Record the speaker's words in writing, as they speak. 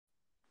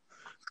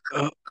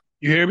Uh,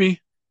 you hear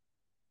me?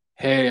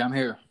 Hey, I'm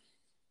here.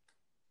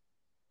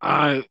 All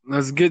right,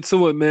 let's get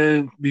to it,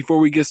 man. Before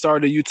we get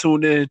started, you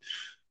tuned in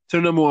to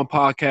the number one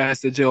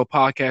podcast, the Jail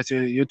Podcast.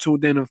 And you're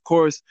tuned in, of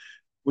course,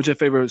 with your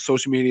favorite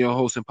social media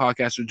host and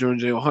podcaster, Jordan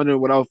J. Hunter.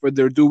 Without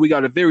further ado, we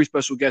got a very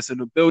special guest in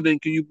the building.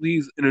 Can you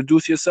please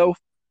introduce yourself?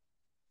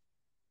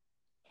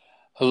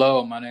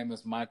 Hello, my name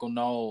is Michael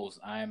Knowles.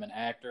 I am an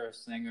actor,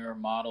 singer,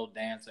 model,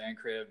 dancer, and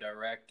creative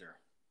director.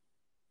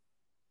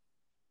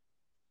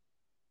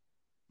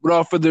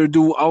 Without further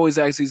ado, I always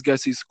ask these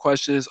guests these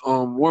questions.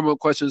 Warm up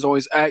questions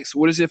always ask,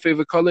 what is your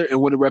favorite color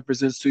and what it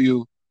represents to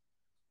you?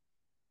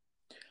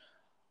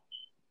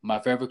 My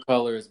favorite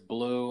color is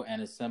blue,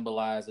 and it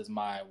symbolizes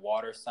my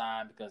water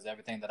sign because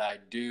everything that I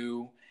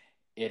do,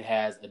 it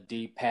has a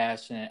deep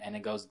passion and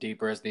it goes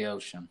deeper as the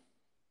ocean.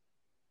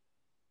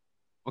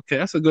 Okay,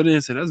 that's a good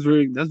answer. That's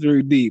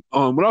very deep.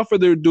 Without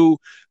further ado,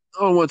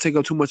 I don't want to take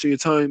up too much of your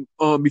time.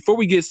 Before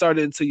we get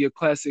started into your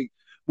classic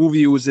movie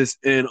you was this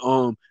in,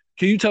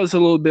 can you tell us a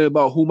little bit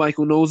about who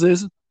Michael Knowles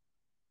is?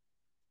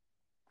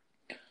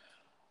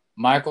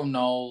 Michael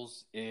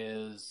Knowles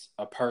is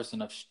a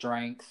person of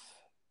strength,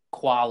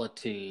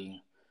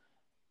 quality,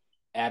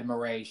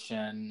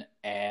 admiration,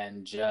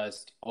 and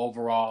just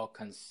overall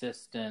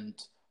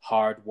consistent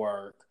hard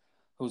work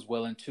who's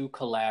willing to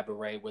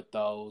collaborate with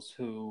those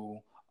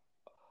who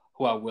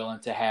are willing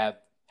to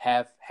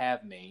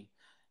have me,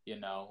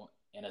 in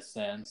a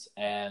sense.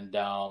 And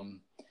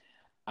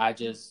I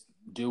just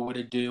do what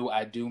I do.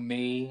 I do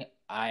me.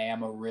 I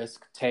am a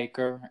risk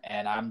taker,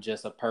 and I'm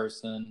just a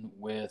person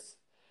with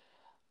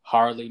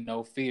hardly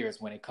no fears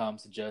when it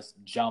comes to just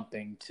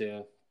jumping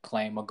to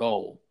claim a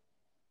goal.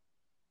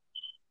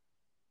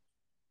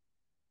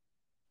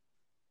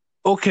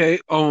 Okay,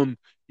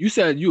 you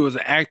said you was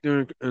an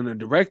actor and a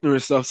director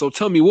and stuff. So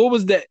tell me, what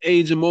was that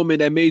age and moment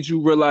that made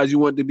you realize you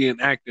wanted to be an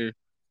actor?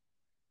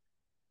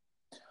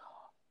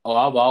 Oh,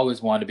 I've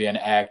always wanted to be an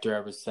actor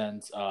ever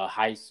since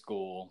high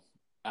school.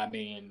 I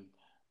mean,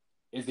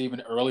 it's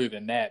even earlier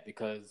than that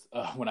because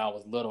when I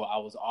was little, I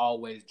was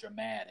always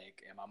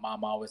dramatic, and my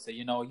mom always said,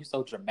 "You're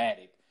so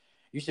dramatic.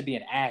 You should be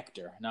an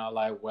actor." And I was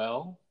like,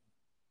 "Well,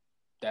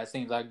 that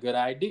seems like a good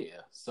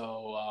idea."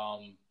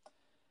 So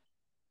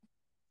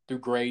through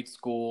grade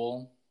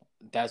school,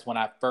 that's when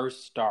I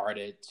first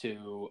started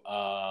to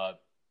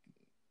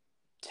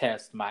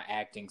test my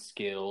acting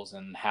skills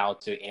and how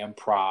to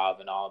improv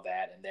and all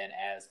that. And then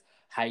as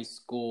high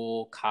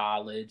school,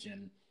 college,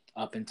 and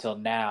up until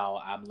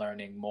now, I'm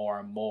learning more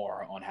and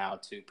more on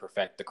how to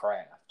perfect the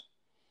craft.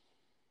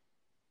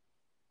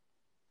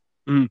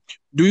 Mm.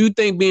 Do you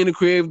think being a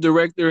creative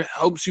director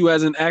helps you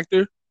as an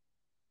actor?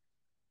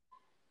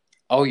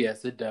 Oh,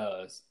 yes, it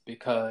does.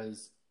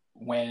 Because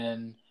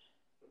when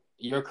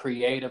you're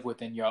creative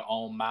within your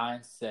own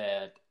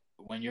mindset,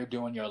 when you're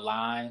doing your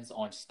lines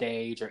on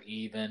stage or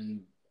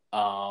even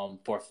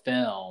for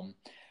film,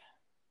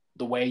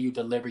 the way you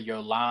deliver your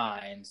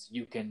lines,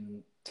 you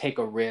can take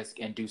a risk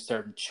and do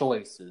certain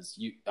choices.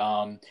 You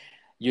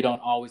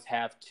don't always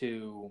have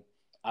to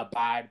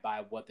abide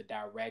by what the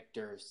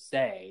directors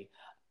say.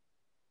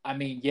 I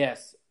mean,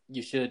 yes,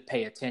 you should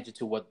pay attention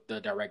to what the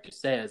director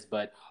says,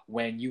 but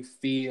when you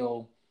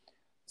feel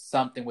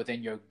something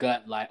within your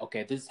gut, like,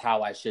 okay, this is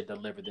how I should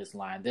deliver this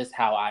line, this is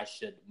how I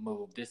should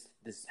move, this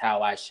is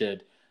how I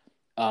should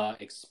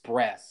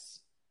express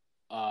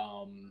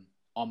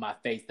on my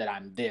face that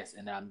I'm this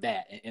and I'm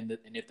that. And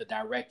if the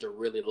director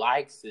really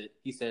likes it,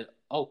 he said,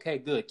 okay,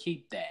 good,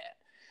 keep that.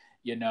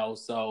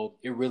 So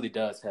it really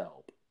does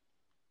help.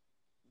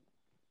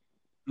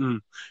 Mm.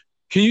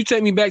 Can you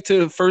take me back to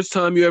the first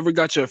time you ever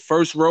got your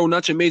first role,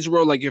 not your major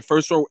role, like your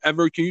first role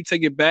ever? Can you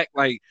take it back?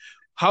 Like,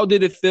 how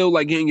did it feel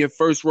like getting your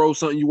first role,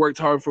 something you worked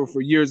hard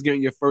for years,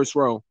 getting your first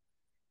role?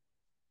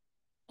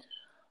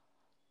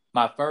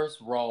 My first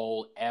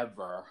role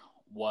ever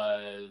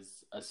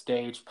was a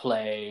stage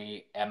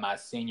play at my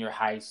senior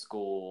high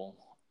school,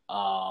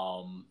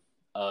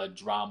 a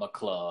drama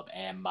club,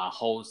 and my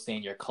whole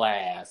senior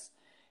class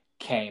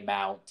came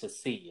out to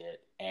see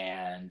it.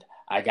 And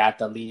I got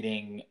the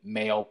leading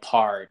male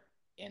part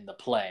in the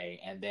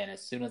play. And then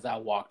as soon as I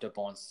walked up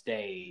on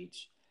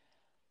stage,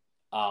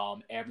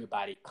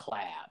 everybody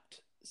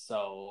clapped.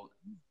 So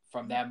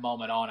from that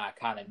moment on, I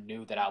kind of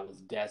knew that I was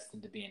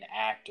destined to be an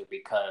actor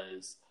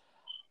because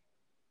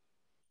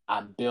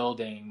I'm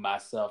building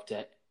myself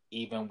to,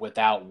 even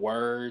without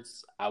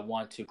words, I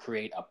want to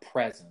create a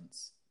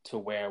presence to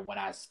where when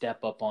I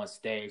step up on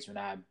stage, when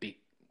I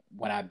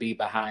be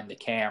behind the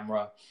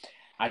camera,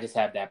 I just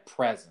have that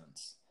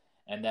presence.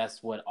 And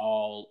that's what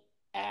all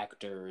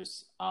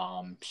actors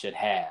should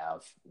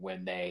have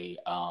when they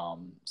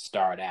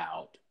start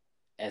out,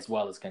 as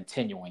well as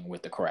continuing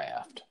with the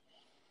craft.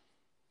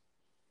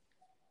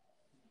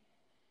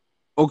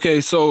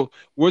 Okay, so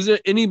was there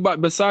anybody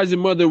besides your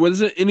mother? Was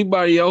there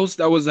anybody else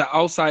that was an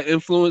outside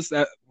influence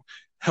that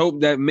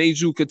helped that made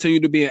you continue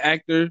to be an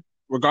actor,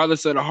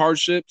 regardless of the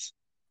hardships?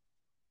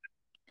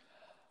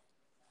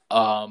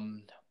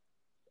 Um,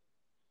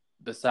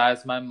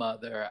 Besides my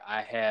mother,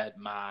 I had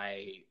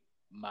my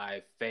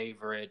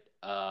favorite.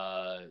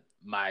 uh,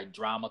 my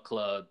drama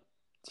club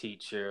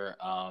teacher,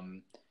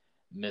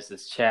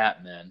 Mrs.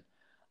 Chapman,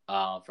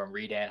 from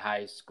Redan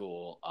High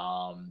School,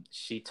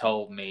 she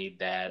told me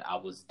that I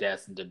was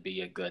destined to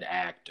be a good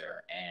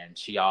actor, and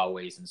she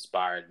always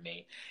inspired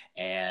me.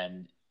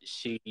 And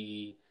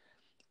she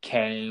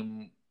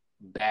came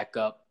back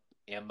up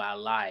in my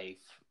life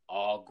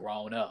all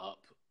grown up,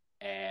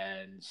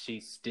 and she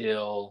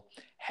still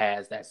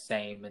has that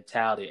same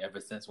mentality ever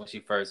since when she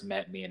first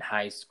met me in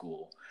high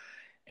school.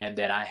 And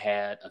then I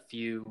had a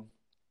few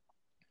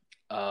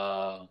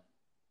uh,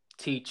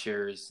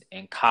 teachers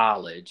in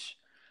college,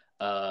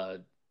 uh,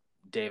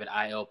 David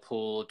I.L.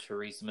 Poole,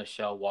 Teresa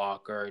Michelle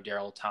Walker,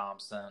 Daryl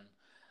Thompson.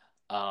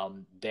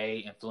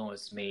 They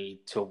influenced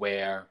me to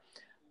where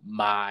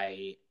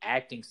my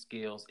acting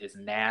skills is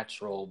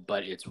natural,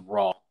 but it's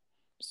raw.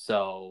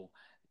 So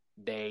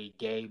they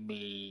gave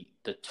me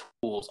the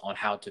tools on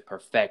how to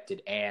perfect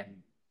it and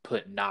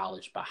put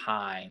knowledge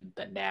behind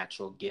the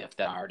natural gift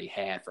that I already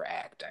had for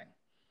acting.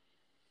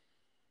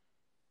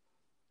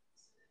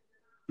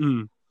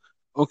 Mm.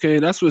 Okay,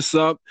 that's what's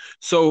up.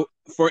 So,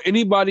 for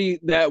anybody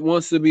that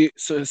wants to be,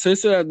 so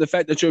since the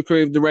fact that you're a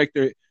creative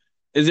director,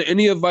 is there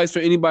any advice for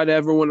anybody that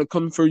ever want to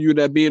come for you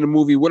that be in a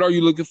movie? What are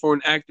you looking for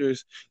in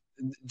actors,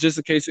 just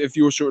in case if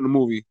you were short in a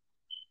movie?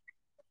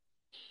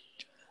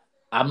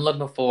 I'm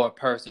looking for a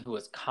person who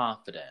is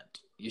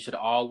confident. You should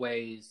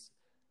always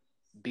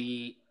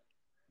be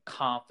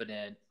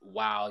confident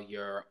while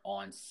you're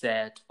on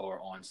set or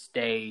on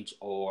stage,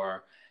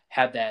 or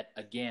have that,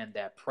 again,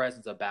 that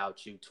presence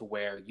about you to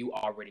where you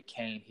already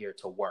came here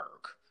to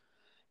work.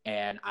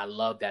 And I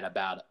love that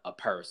about a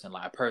person,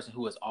 like a person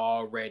who is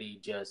already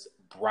just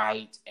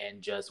bright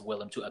and just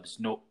willing to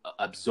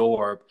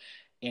absorb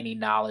any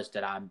knowledge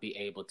that I'm be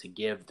able to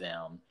give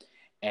them,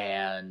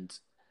 and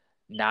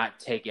not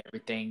take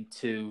everything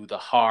to the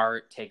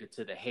heart, take it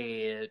to the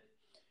head,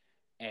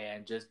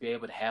 and just be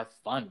able to have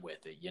fun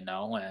with it, you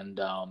know? And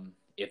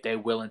if they're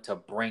willing to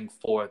bring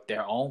forth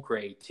their own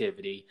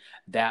creativity,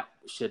 that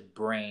should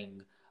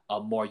bring a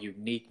more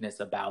uniqueness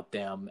about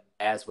them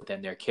as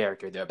within their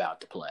character they're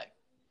about to play.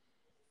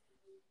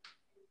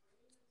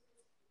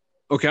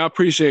 Okay, I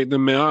appreciate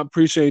them, man. I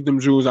appreciate them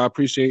jewels. I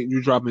appreciate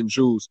you dropping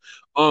jewels.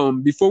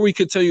 Before we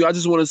continue, I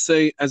just want to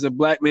say, as a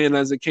black man,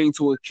 as a king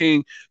to a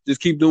king,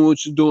 just keep doing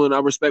what you're doing. I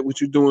respect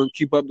what you're doing.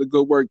 Keep up the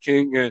good work,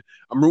 King, and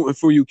I'm rooting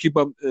for you. Keep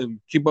up and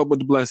keep up with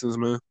the blessings,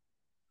 man.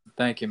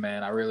 Thank you,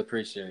 man. I really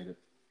appreciate it.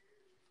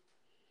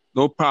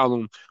 No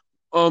problem.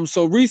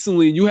 So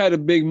recently you had a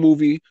big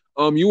movie.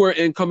 You were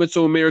in Coming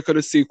to America,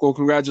 the sequel.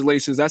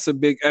 Congratulations. That's a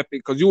big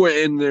epic because you were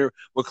in there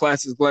with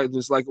classics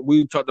legends like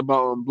we talked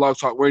about on Blog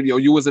Talk Radio.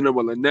 You was in there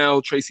with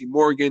Linnell, Tracy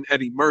Morgan,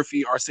 Eddie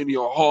Murphy,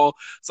 Arsenio Hall.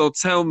 So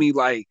tell me,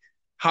 like,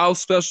 how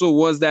special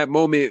was that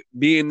moment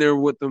being there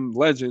with them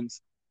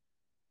legends?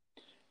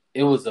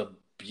 It was a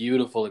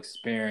beautiful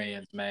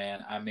experience,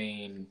 man. I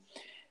mean,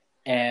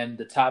 and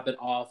to top it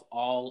off,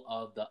 all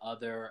of the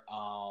other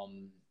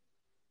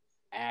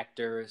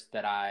actors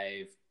that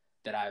I've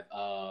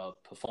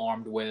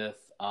performed with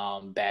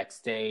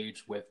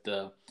backstage with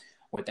the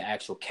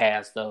actual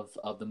cast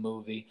of the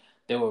movie.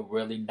 They were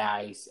really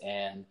nice,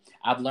 and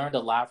I've learned a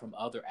lot from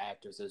other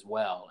actors as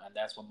well. And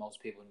that's what most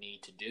people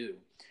need to do.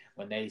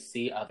 When they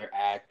see other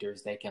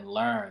actors, they can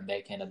learn,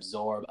 they can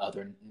absorb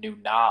other new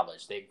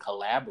knowledge, they can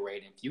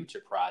collaborate in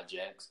future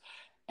projects.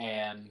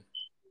 And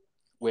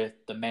with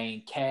the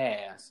main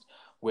cast,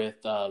 with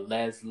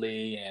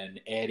Leslie and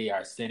Eddie,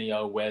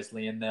 Arsenio,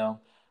 Wesley, and them,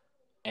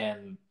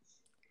 and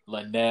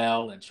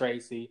Linnell and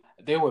Tracy,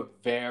 they were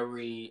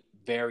very,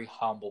 very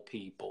humble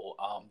people.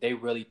 They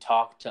really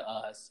talked to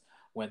us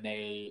when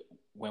we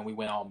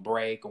went on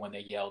break, or when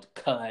they yelled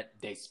 "cut."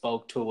 They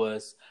spoke to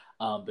us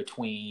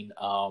between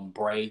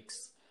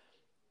breaks,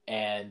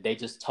 and they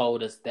just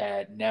told us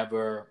that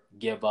never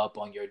give up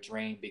on your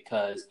dream,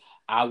 because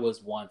I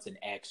was once an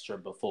extra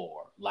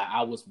before. Like,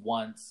 I was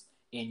once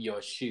in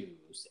your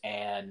shoes,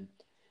 and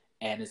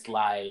it's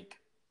like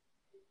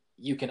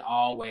you can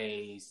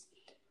always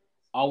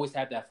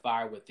have that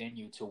fire within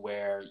you to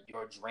where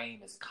your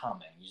dream is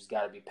coming. You just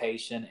got to be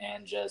patient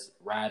and just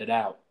ride it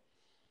out.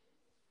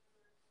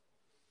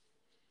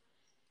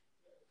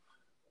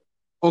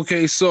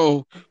 Okay,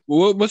 so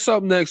what's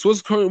up next?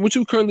 What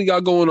you currently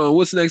got going on?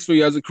 What's next for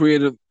you as a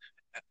creative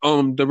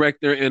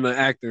director and an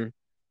actor?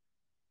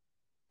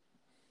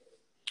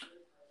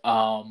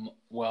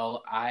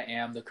 Well, I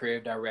am the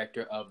creative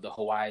director of the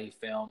Hawaii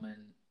Film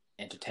and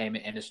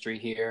Entertainment Industry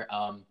here.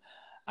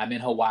 I'm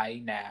in Hawaii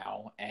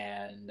now,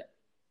 and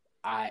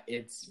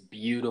it's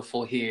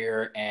beautiful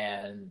here,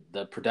 and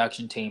the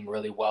production team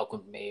really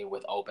welcomed me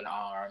with open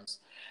arms.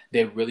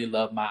 They really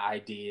love my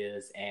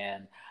ideas,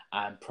 and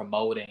I'm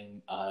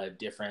promoting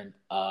different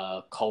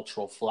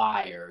cultural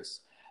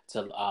flyers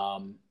to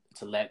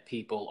let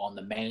people on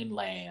the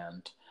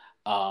mainland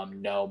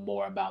know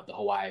more about the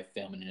Hawaii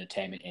film and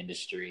entertainment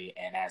industry.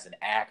 And as an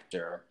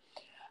actor,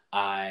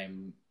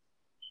 I'm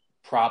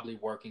probably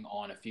working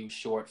on a few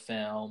short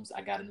films.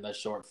 I got another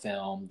short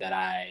film that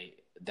I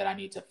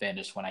need to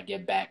finish when I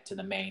get back to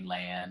the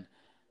mainland.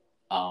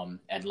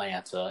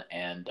 Atlanta,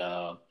 and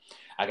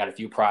I got a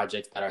few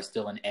projects that are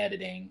still in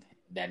editing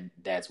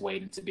that's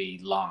waiting to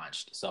be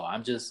launched. So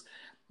I'm just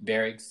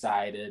very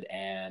excited,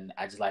 and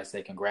I just like to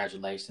say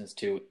congratulations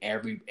to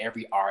every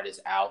artist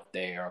out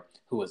there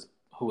who is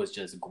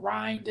just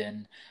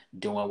grinding,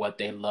 doing what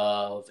they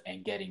love,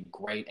 and getting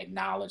great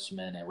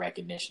acknowledgement and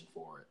recognition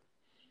for it.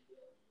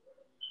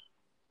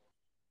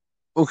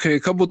 Okay, a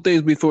couple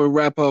things before we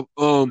wrap up.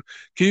 Can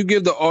you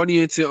give the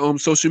audience your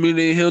social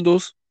media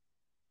handles?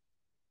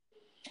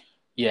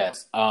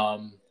 Yes.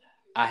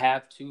 I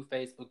have two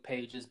Facebook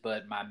pages,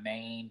 but my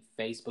main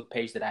Facebook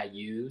page that I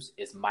use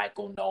is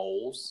Michael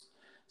Knowles.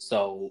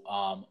 So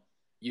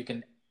you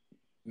can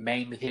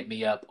mainly hit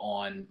me up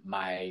on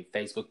my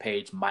Facebook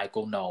page,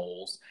 Michael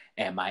Knowles,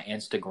 and my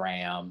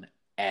Instagram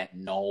at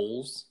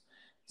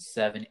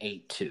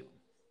Knowles782.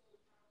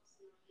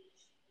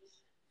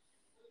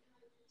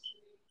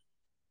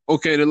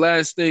 Okay, the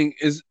last thing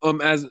is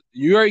as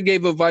you already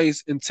gave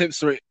advice and tips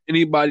for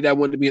anybody that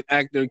wanted to be an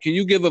actor. Can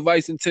you give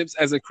advice and tips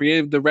as a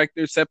creative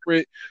director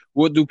separate?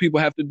 What do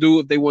people have to do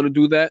if they want to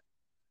do that?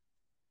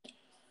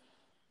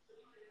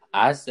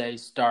 I say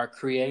start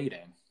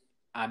creating.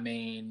 I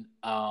mean,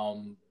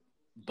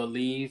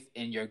 believe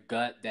in your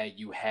gut that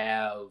you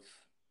have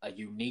a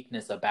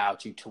uniqueness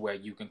about you to where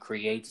you can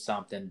create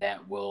something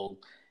that will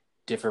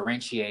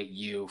differentiate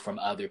you from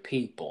other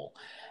people.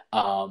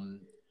 Um,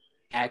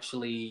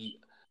 Actually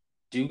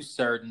do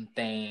certain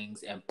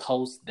things and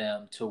post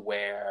them to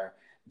where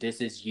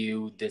this is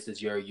you, this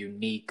is your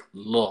unique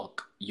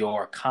look,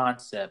 your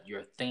concept,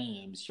 your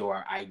themes,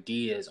 your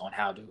ideas on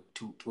how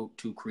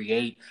to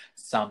create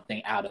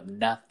something out of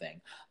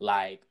nothing.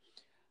 Like,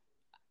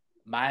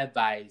 my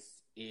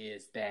advice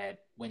is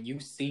that when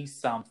you see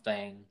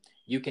something,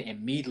 you can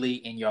immediately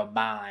in your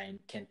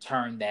mind can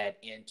turn that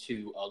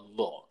into a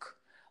look.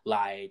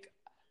 Like,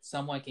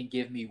 someone can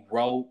give me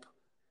rope,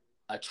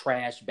 a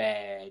trash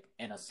bag,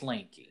 and a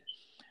slinky.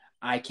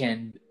 I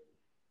can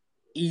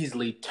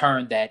easily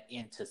turn that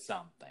into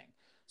something.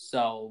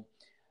 So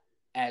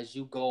as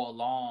you go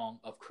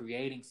along of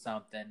creating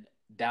something,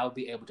 that will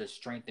be able to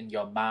strengthen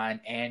your mind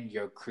and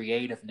your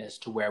creativeness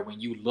to where when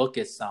you look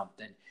at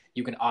something,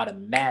 you can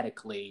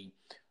automatically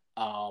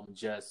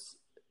just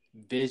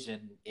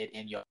vision it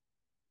in your,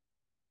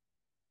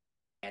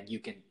 and you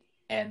can,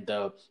 and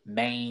the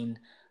main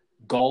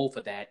goal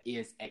for that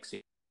is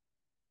execution.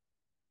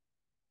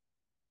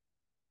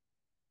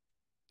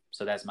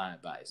 So that's my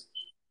advice.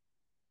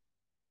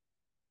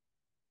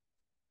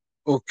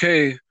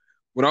 Okay.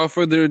 Without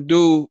further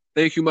ado,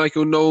 thank you,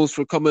 Michael Knowles,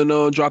 for coming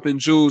on, dropping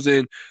jewels,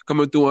 and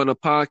coming through on the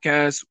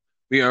podcast.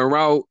 We are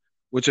out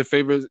with your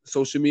favorite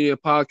social media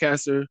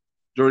podcaster,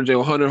 Jordan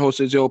J. Hunter,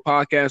 hosted Joe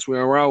Podcast. We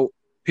are out.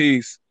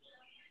 Peace.